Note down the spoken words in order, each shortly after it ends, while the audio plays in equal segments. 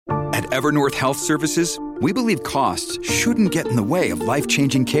At Evernorth Health Services, we believe costs shouldn't get in the way of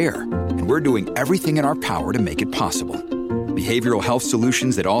life-changing care, and we're doing everything in our power to make it possible. Behavioral health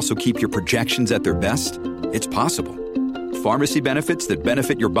solutions that also keep your projections at their best? It's possible. Pharmacy benefits that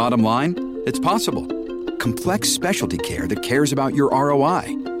benefit your bottom line? It's possible. Complex specialty care that cares about your ROI?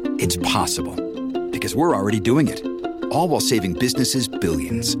 It's possible. Because we're already doing it. All while saving businesses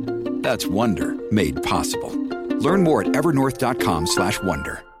billions. That's Wonder made possible. Learn more at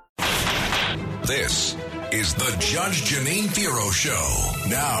evernorth.com/wonder. This is the Judge Jeanine Pirro Show.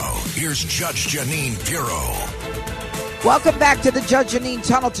 Now, here's Judge Jeanine Pirro. Welcome back to the Judge Jeanine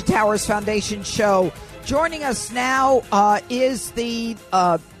Tunnel to Towers Foundation Show. Joining us now is the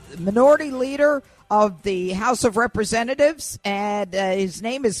minority leader of the House of Representatives, and his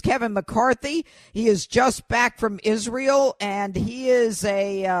name is Kevin McCarthy. He is just back from Israel, and he is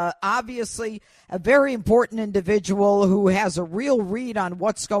obviously a very important individual who has a real read on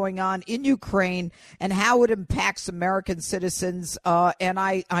what's going on in Ukraine and how it impacts American citizens. And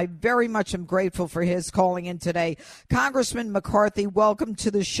I very much am grateful for his calling in today. Congressman McCarthy, welcome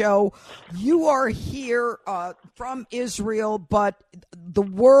to the show. You are here from Israel, but the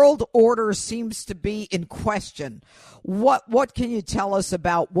world order seems to be in question. What can you tell us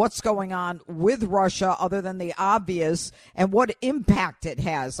about what's going on with Russia other than the obvious, and what impact it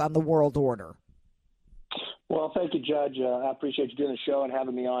has on the world order? Well, thank you, Judge. I appreciate you doing the show and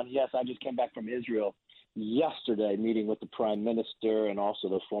having me on. Yes, I just came back from Israel yesterday, meeting with the Prime Minister and also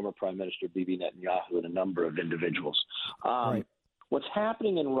the former Prime Minister, Bibi Netanyahu, and a number of individuals. Right. What's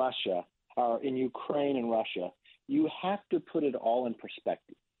happening in Russia, or in Ukraine and Russia, you have to put it all in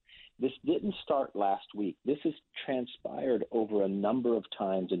perspective. This didn't start last week. This has transpired over a number of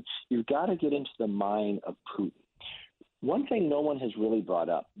times, and you've got to get into the mind of Putin. One thing no one has really brought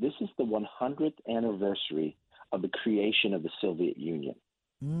up, this is the 100th anniversary of the creation of the Soviet Union.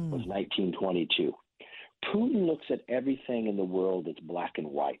 It was 1922. Putin looks at everything in the world as black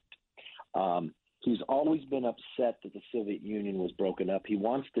and white. He's always been upset that the Soviet Union was broken up. He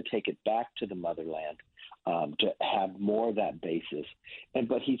wants to take it back to the motherland, to have more of that basis.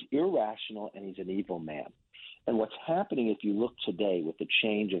 But he's irrational and he's an evil man. And what's happening, if you look today with the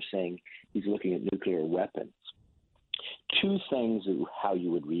change of saying he's looking at nuclear weapons, two things of how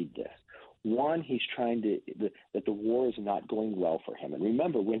you would read this. One, he's trying that the war is not going well for him. And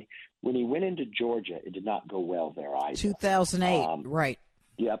remember, when he went into Georgia, it did not go well there either. 2008, right.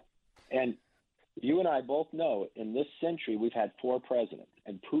 Yep. And you and I both know in this century we've had 4 presidents,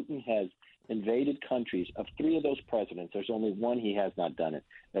 and Putin has invaded countries. Of 3 of those presidents, there's only one he has not done it.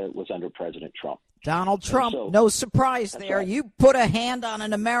 It was under President Trump. Donald Trump, so, no surprise there. Right. You put a hand on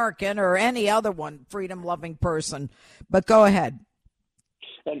an American or any other one, freedom-loving person. But go ahead.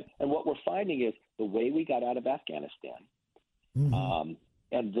 And what we're finding is the way we got out of Afghanistan, and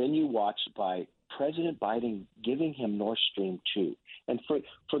then you watch by President Biden giving him Nord Stream 2. And for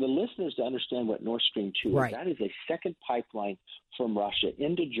the listeners to understand what Nord Stream 2 right. is, that is a second pipeline from Russia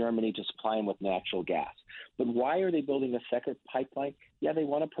into Germany to supply them with natural gas. But why are they building a second pipeline? Yeah, they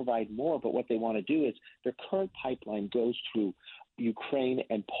want to provide more, but what they want to do is their current pipeline goes through Ukraine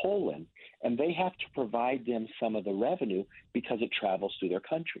and Poland, and they have to provide them some of the revenue because it travels through their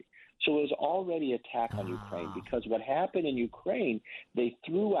country. So it was already an attack on Ukraine, because what happened in Ukraine, they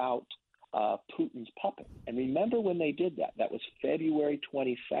threw out Putin's puppet. And remember when they did that? That was February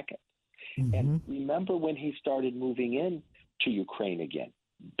 22nd. And remember when he started moving in to Ukraine again,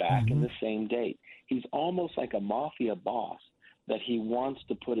 back in the same date. He's almost like a mafia boss that he wants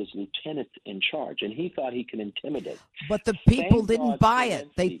to put his lieutenants in charge, and he thought he can intimidate. But the people Thank didn't God buy it.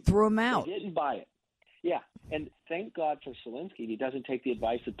 Zelensky, They threw him out. They didn't buy it. Yeah, and thank God for Zelensky. He doesn't take the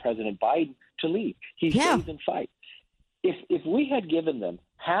advice of President Biden to leave. He stays and fights. If we had given them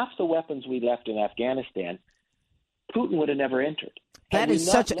half the weapons we left in Afghanistan, Putin would have never entered. That is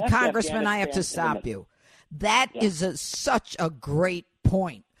such a – Congressman, I have to stop you. That is such a great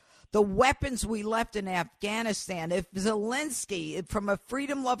point. The weapons we left in Afghanistan, if Zelensky, from a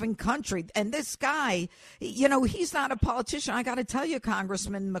freedom-loving country, and this guy, you know, he's not a politician. I got to tell you,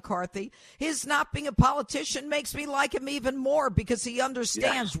 Congressman McCarthy, his not being a politician makes me like him even more because he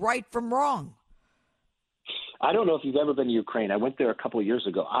understands right from wrong. I don't know if you've ever been to Ukraine. I went there a couple of years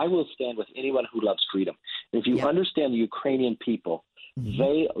ago. I will stand with anyone who loves freedom. If you understand the Ukrainian people,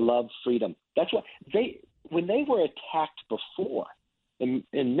 they love freedom. That's why when they were attacked before in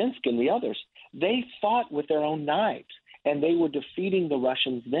Minsk and the others, they fought with their own knives, and they were defeating the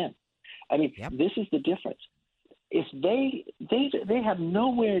Russians then. I mean, this is the difference. If they have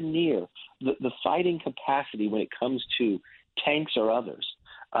nowhere near the fighting capacity when it comes to tanks or others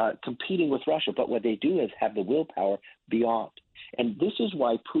competing with Russia. But what they do is have the willpower beyond. And this is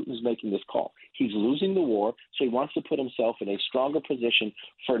why Putin's making this call. He's losing the war, so he wants to put himself in a stronger position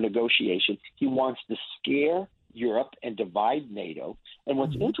for negotiation. He wants to scare Europe and divide NATO. And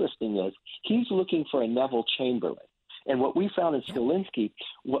what's interesting is he's looking for a Neville Chamberlain. And what we found in Zelensky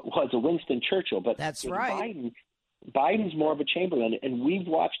was a Winston Churchill. But that's right. Biden's more of a Chamberlain, and we've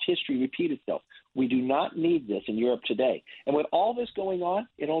watched history repeat itself. We do not need this in Europe today. And with all this going on,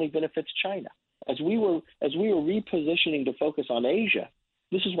 it only benefits China. As we were repositioning to focus on Asia,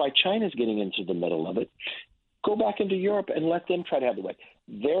 this is why China's getting into the middle of it. Go back into Europe and let them try to have the way.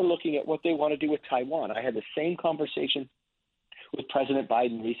 They're looking at what they want to do with Taiwan. I had the same conversation with President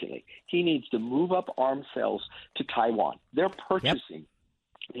Biden recently. He needs to move up arms sales to Taiwan. They're purchasing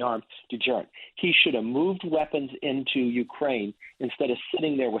the arms to Germany. He should have moved weapons into Ukraine instead of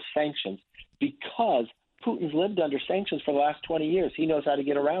sitting there with sanctions, because Putin's lived under sanctions for the last 20 years. He knows how to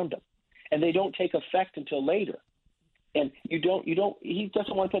get around them. And they don't take effect until later. And he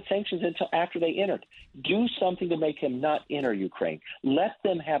doesn't want to put sanctions until after they entered. Do something to make him not enter Ukraine. Let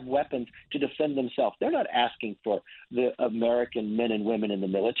them have weapons to defend themselves. They're not asking for the American men and women in the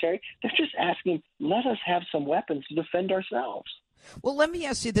military. They're just asking, let us have some weapons to defend ourselves. Well, let me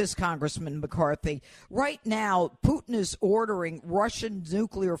ask you this, Congressman McCarthy. Right now, Putin is ordering Russian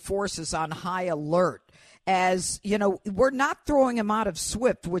nuclear forces on high alert. As you know, we're not throwing him out of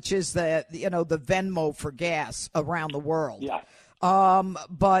SWIFT, which is the Venmo for gas around the world. Yeah.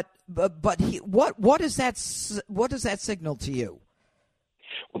 But what does that signal to you?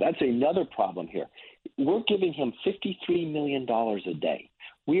 Well, that's another problem here. We're giving him $53 million a day.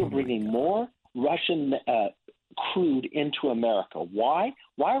 We are bringing more Russian crude into America. Why?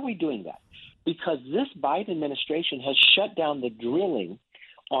 Why are we doing that? Because this Biden administration has shut down the drilling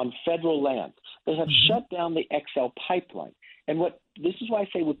on federal land. They have shut down the XL pipeline. And this is why I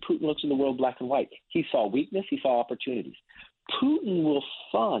say when Putin looks in the world black and white, he saw weakness, he saw opportunities. Putin will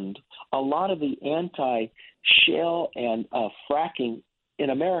fund a lot of the anti-shale and fracking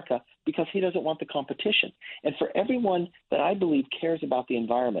in America because he doesn't want the competition. And for everyone that I believe cares about the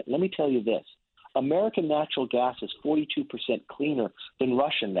environment, let me tell you this. American natural gas is 42% cleaner than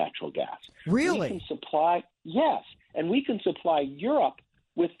Russian natural gas. Really? We can supply Europe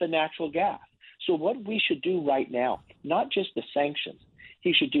with the natural gas. So what we should do right now, not just the sanctions,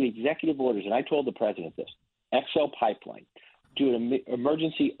 he should do executive orders. And I told the president this, XL pipeline, do an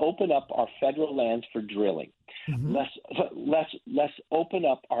emergency, open up our federal lands for drilling. Let's open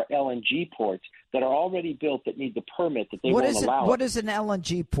up our LNG ports that are already built that need the permit that they won't allow. What is an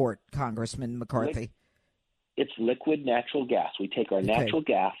LNG port, Congressman McCarthy? It's liquid natural gas. We take our natural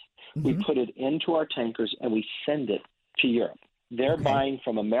gas, we put it into our tankers, and we send it to Europe. They're buying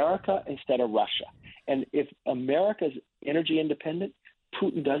from America instead of Russia. And if America's energy independent,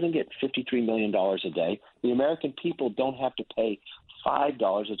 Putin doesn't get $53 million a day. The American people don't have to pay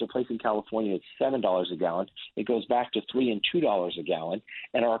 $5. There's a place in California it's $7 a gallon. It goes back to $3 and $2 a gallon.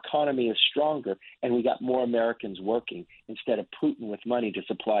 And our economy is stronger, and we got more Americans working instead of Putin with money to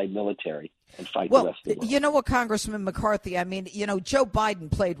supply military and fight the rest of the world. You know what, Congressman McCarthy? I mean, Joe Biden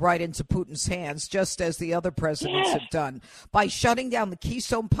played right into Putin's hands, just as the other presidents have done, by shutting down the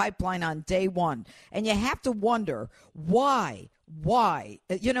Keystone Pipeline on day one. And you have to wonder why. Why?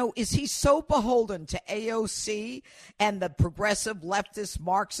 Is he so beholden to AOC and the progressive, leftist,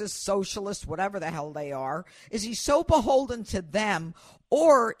 Marxist, socialist, whatever the hell they are? Is he so beholden to them,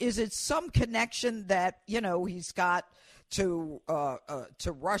 or is it some connection that, he's got to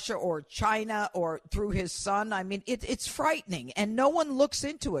Russia or China or through his son? I mean, it's frightening, and no one looks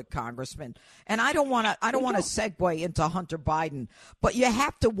into it, Congressman. And I don't want to segue into Hunter Biden, but you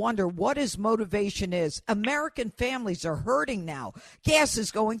have to wonder what his motivation is. American families are hurting now. Gas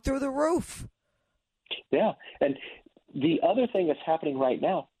is going through the roof. Yeah, and the other thing that's happening right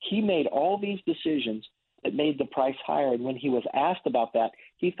now, he made all these decisions that made the price higher, and when he was asked about that,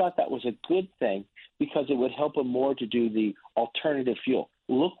 he thought that was a good thing because it would help him more to do the alternative fuel.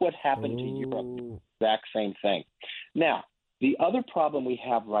 Look what happened to Europe. Exact same thing. Now, the other problem we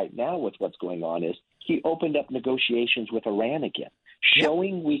have right now with what's going on is he opened up negotiations with Iran again,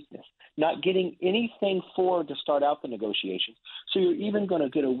 showing weakness, not getting anything forward to start out the negotiations. So you're even going to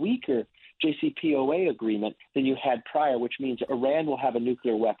get a weaker JCPOA agreement than you had prior, which means Iran will have a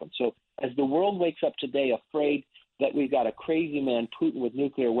nuclear weapon. So as the world wakes up today afraid that we've got a crazy man, Putin, with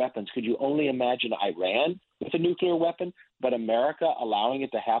nuclear weapons, could you only imagine Iran with a nuclear weapon, but America allowing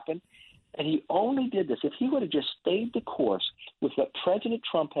it to happen? And he only did this. If he would have just stayed the course with what President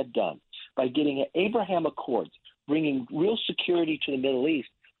Trump had done by getting Abraham Accords, bringing real security to the Middle East,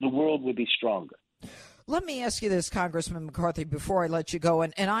 the world would be stronger. Let me ask you this, Congressman McCarthy, before I let you go.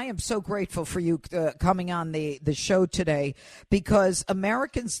 And I am so grateful for you coming on the show today, because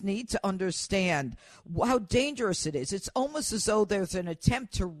Americans need to understand how dangerous it is. It's almost as though there's an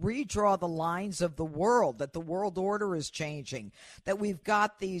attempt to redraw the lines of the world, that the world order is changing, that we've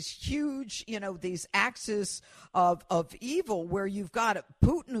got these huge, these axes of evil where you've got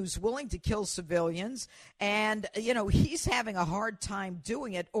Putin who's willing to kill civilians, and, he's having a hard time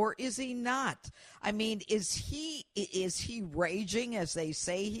doing it, or is he not? I mean, is he raging as they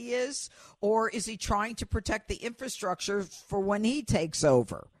say he is, or is he trying to protect the infrastructure for when he takes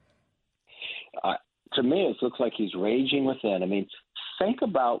over? To me, it looks like he's raging within. I mean, think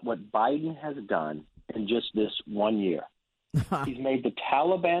about what Biden has done in just this 1 year. He's made the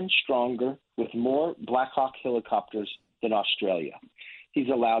Taliban stronger with more Black Hawk helicopters than Australia. He's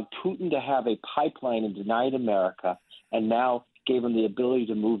allowed Putin to have a pipeline and denied America, and now gave him the ability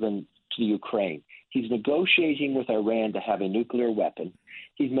to move into the Ukraine. He's negotiating with Iran to have a nuclear weapon.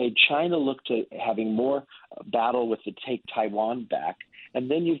 He's made China look to having more battle with to take Taiwan back. And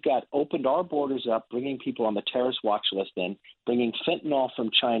then you've got opened our borders up, bringing people on the terrorist watch list in, bringing fentanyl from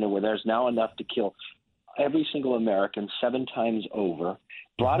China, where there's now enough to kill every single American 7 times over,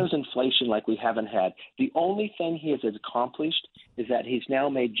 brought us inflation like we haven't had. The only thing he has accomplished is that he's now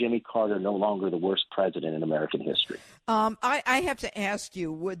made Jimmy Carter no longer the worst president in American history. I have to ask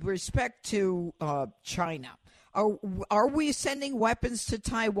you, with respect to China, are we sending weapons to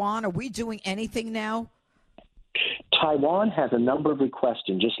Taiwan? Are we doing anything now? Taiwan has a number of requests,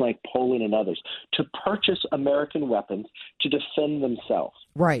 and just like Poland and others, to purchase American weapons to defend themselves.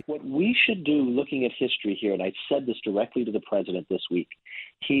 Right. What we should do, looking at history here, and I said this directly to the president this week,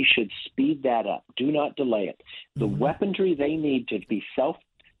 he should speed that up. Do not delay it. The weaponry they need to be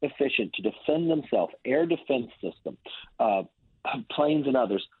self-efficient, to defend themselves, air defense system, planes and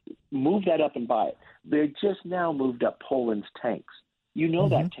others, move that up and buy it. They just now moved up Poland's tanks. You know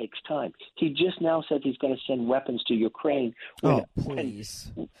that takes time. He just now said he's going to send weapons to Ukraine when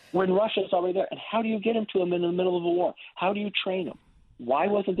Russia's already there. And how do you get them to him in the middle of a war? How do you train them? Why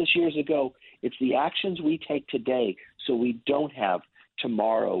wasn't this years ago? It's the actions we take today so we don't have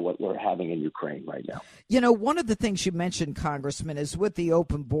tomorrow what we're having in Ukraine right now. One of the things you mentioned, Congressman, is with the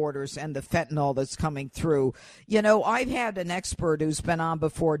open borders and the fentanyl that's coming through. I've had an expert who's been on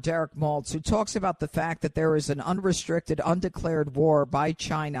before, Derek Maltz, who talks about the fact that there is an unrestricted, undeclared war by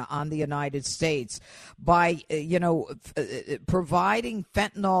China on the United States by, providing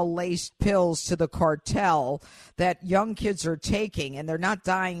fentanyl-laced pills to the cartel that young kids are taking, and they're not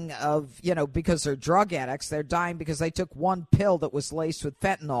dying of, because they're drug addicts. They're dying because they took one pill that was laced with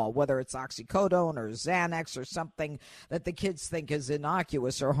fentanyl, whether it's oxycodone or Xanax or something that the kids think is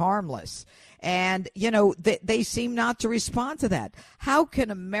innocuous or harmless. And, they seem not to respond to that. What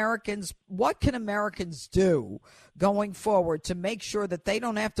can Americans do going forward to make sure that they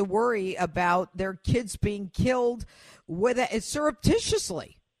don't have to worry about their kids being killed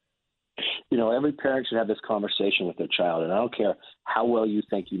surreptitiously? Every parent should have this conversation with their child, and I don't care how well you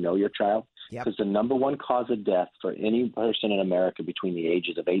think you know your child. Because the number one cause of death for any person in America between the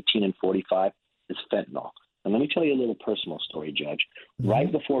ages of 18 and 45 is fentanyl. And let me tell you a little personal story, Judge.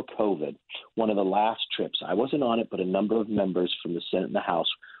 Right before COVID, one of the last trips, I wasn't on it, but a number of members from the Senate and the House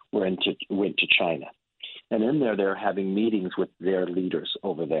went to China. And in there, they're having meetings with their leaders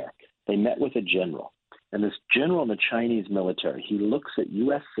over there. They met with a general. And this general in the Chinese military, he looks at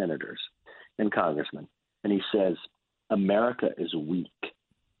U.S. senators and congressmen, and he says, America is weak.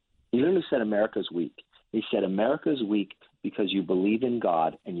 He literally said America is weak. He said America is weak because you believe in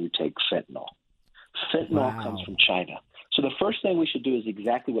God and you take fentanyl. Fentanyl comes from China. So the first thing we should do is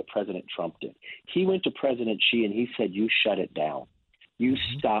exactly what President Trump did. He went to President Xi and he said, you shut it down. You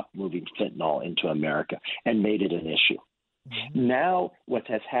stop moving fentanyl into America, and made it an issue. Now what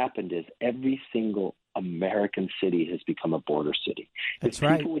has happened is every single American city has become a border city. That's if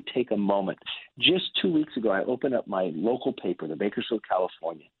right. People would take a moment. Just 2 weeks ago, I opened up my local paper, the Bakersfield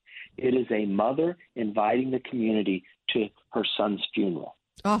Californian. It is a mother inviting the community to her son's funeral.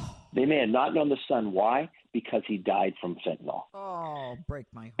 Oh. They may have not known the son. Why? Because he died from fentanyl. Oh, break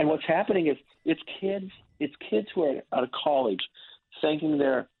my heart. And what's happening is it's kids who are out of college thinking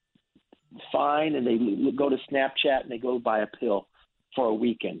they're fine, and they go to Snapchat and they go buy a pill for a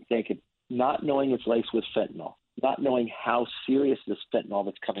weekend, not knowing it's laced with fentanyl, not knowing how serious this fentanyl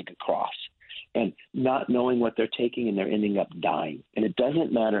that's coming across, and not knowing what they're taking, and they're ending up dying. And it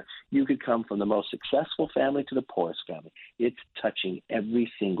doesn't matter. You could come from the most successful family to the poorest family. It's touching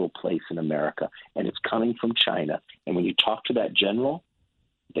every single place in America, and it's coming from China. And when you talk to that general,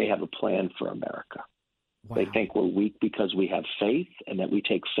 they have a plan for America. Wow. They think we're weak because we have faith and that we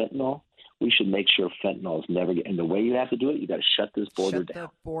take fentanyl. we should make sure fentanyl is never get. And the way you have to do it, you got to shut this border down.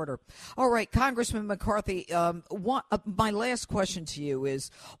 Shut the border. All right, Congressman McCarthy, my last question to you is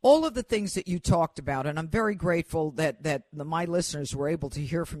all of the things that you talked about, and I'm very grateful that my listeners were able to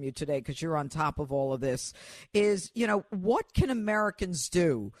hear from you today because you're on top of all of this, is, what can Americans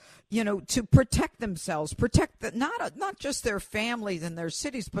do, to protect themselves, not just their families and their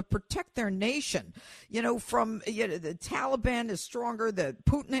cities, but protect their nation, from the Taliban is stronger,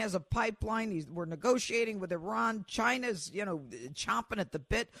 Putin has a pipeline, we're negotiating with Iran, China's, chomping at the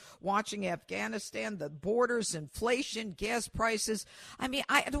bit, watching Afghanistan, the borders, inflation, gas prices. I mean,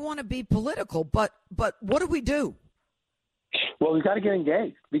 I don't want to be political, but what do we do? Well, we've got to get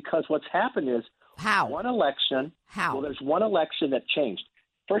engaged because what's happened is one election. How? Well, there's one election that changed.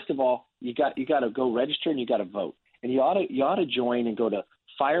 First of all, you got to go register and you got to vote, and you ought to join and go to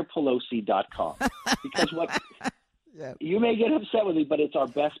firepelosi.com because what. Yeah. You may get upset with me, but it's our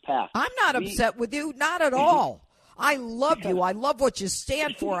best path. I'm not upset with you, not at all. I love you. I love what you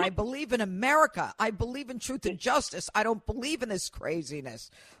stand for. I believe in America. I believe in truth and justice. I don't believe in this craziness.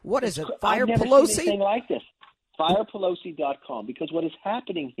 What is it, Fire I've never Pelosi? seen anything like this. Firepelosi.com, because what is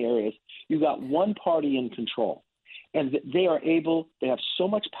happening here is you got one party in control, and they have so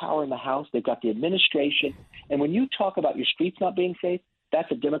much power in the House. They've got the administration, and when you talk about your streets not being safe, that's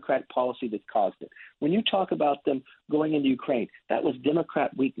a Democrat policy that caused it. When you talk about them going into Ukraine, that was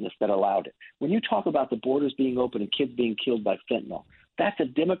Democrat weakness that allowed it. When you talk about the borders being open and kids being killed by fentanyl, that's a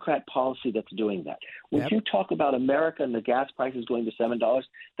Democrat policy that's doing that. When you talk about America and the gas prices going to $7,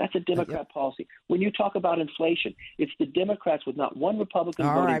 that's a Democrat policy. When you talk about inflation, it's the Democrats with not one Republican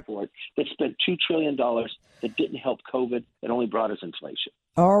voting for it that spent $2 trillion that didn't help COVID, that only brought us inflation.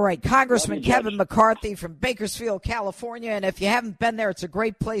 All right, Congressman Kevin McCarthy from Bakersfield, California. And if you haven't been there, it's a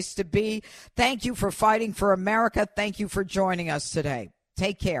great place to be. Thank you for fighting for America. Thank you for joining us today.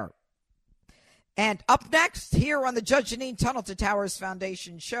 Take care. And up next, here on the Judge Jeanine Tunnel to Towers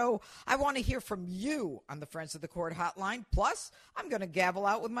Foundation show, I want to hear from you on the Friends of the Court hotline. Plus, I'm going to gavel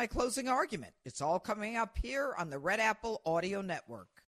out with my closing argument. It's all coming up here on the Red Apple Audio Network.